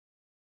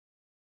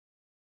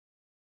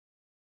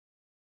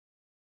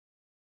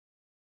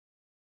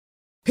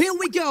Here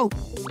we go!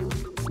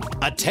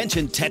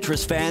 Attention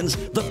Tetris fans,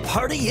 the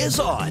party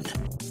is on!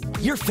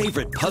 Your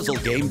favorite puzzle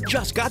game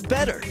just got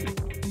better.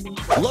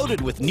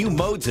 Loaded with new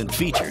modes and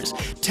features,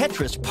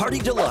 Tetris Party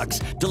Deluxe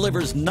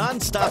delivers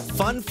non-stop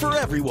fun for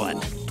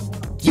everyone.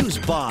 Use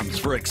bombs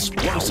for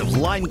explosive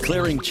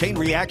line-clearing chain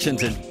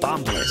reactions in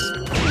Bombless.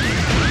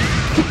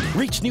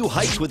 Reach new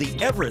heights with the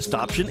Everest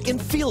option in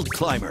Field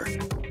Climber.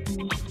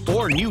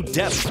 Or new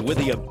depths with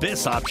the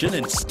Abyss option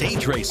in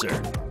Stage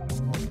Racer.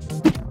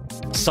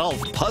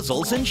 Solve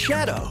puzzles in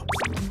Shadow.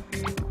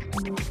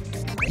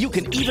 You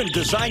can even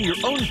design your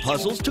own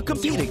puzzles to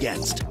compete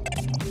against.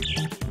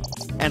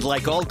 And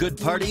like all good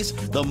parties,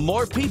 the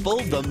more people,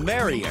 the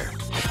merrier.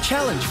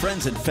 Challenge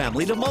friends and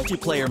family to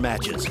multiplayer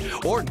matches,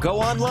 or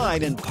go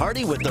online and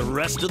party with the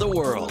rest of the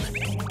world.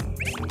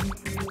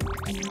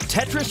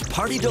 Tetris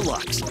Party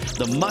Deluxe,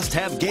 the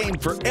must-have game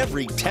for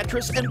every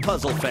Tetris and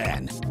puzzle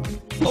fan.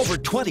 Over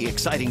 20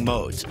 exciting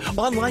modes,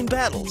 online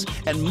battles,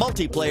 and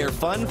multiplayer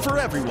fun for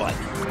everyone.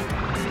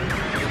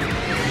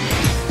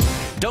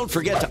 Don't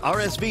forget to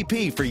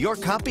RSVP for your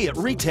copy at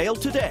retail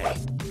today.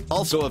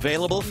 Also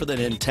available for the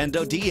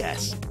Nintendo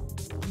DS.